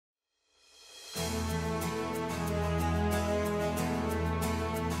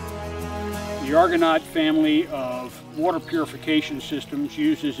The Argonaut family of water purification systems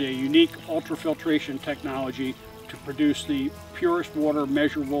uses a unique ultrafiltration technology to produce the purest water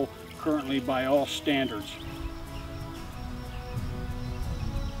measurable currently by all standards.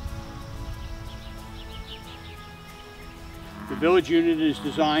 The Village unit is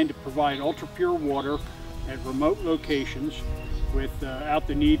designed to provide ultra-pure water at remote locations without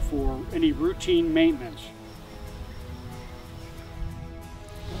the need for any routine maintenance.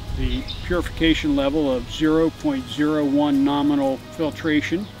 The purification level of 0.01 nominal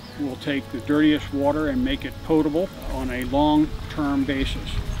filtration will take the dirtiest water and make it potable on a long-term basis.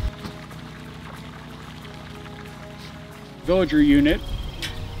 Villager unit,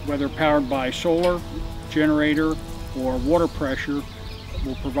 whether powered by solar, generator, or water pressure,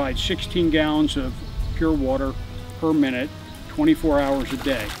 will provide 16 gallons of pure water per minute, 24 hours a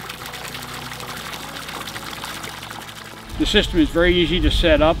day. The system is very easy to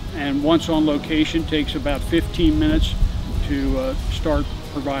set up, and once on location takes about 15 minutes to start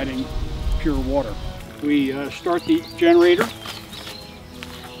providing pure water. We start the generator. We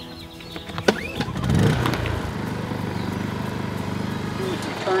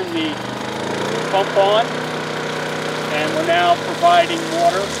turn the pump on, and we're now providing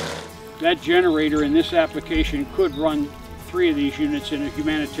water. That generator in this application could run 3 of these units in a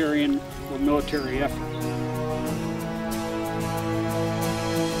humanitarian or military effort.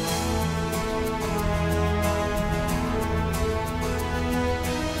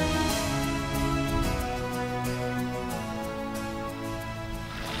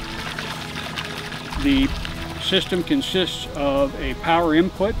 The system consists of a power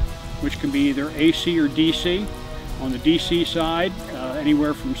input, which can be either AC or DC. On the DC side,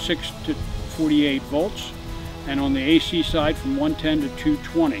 anywhere from 6 to 48 volts, and on the AC side from 110 to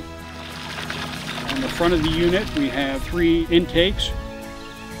 220. On the front of the unit, we have 3 intakes.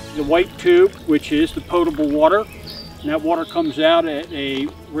 The white tube, which is the potable water, and that water comes out at a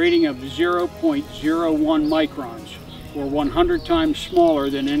rating of 0.01 microns, or 100 times smaller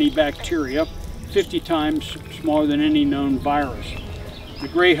than any bacteria, 50 times smaller than any known virus. The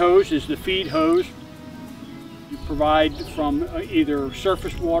gray hose is the feed hose. You provide from either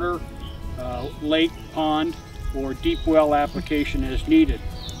surface water, lake, pond, or deep well application as needed.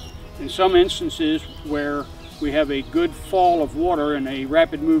 In some instances where we have a good fall of water in a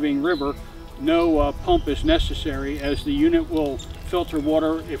rapid moving river, no pump is necessary, as the unit will filter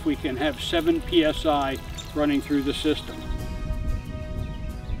water if we can have 7 psi running through the system.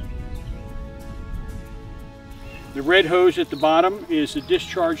 The red hose at the bottom is the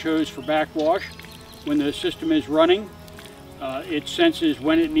discharge hose for backwash. When the system is running, it senses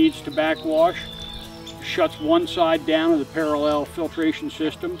when it needs to backwash, shuts one side down of the parallel filtration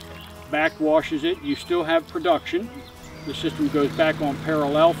system, backwashes it. You still have production. The system goes back on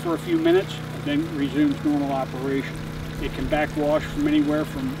parallel for a few minutes, then resumes normal operation. It can backwash from anywhere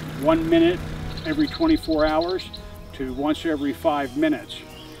from 1 minute every 24 hours to once every 5 minutes.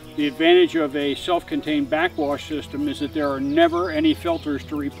 The advantage of a self-contained backwash system is that there are never any filters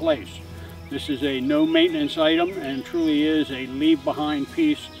to replace. This is a no maintenance item and truly is a leave behind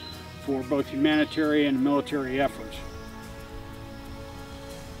piece for both humanitarian and military efforts.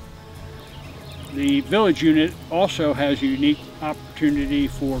 The Village unit also has a unique opportunity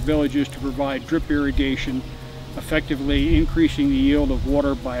for villages to provide drip irrigation, effectively increasing the yield of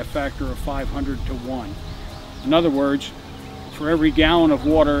water by a factor of 500 to 1. In other words, for every gallon of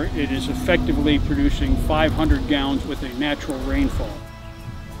water, it is effectively producing 500 gallons with a natural rainfall.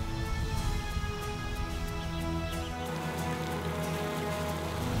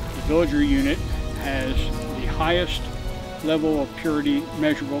 The Villager unit has the highest level of purity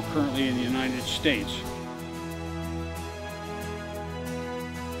measurable currently in the United States.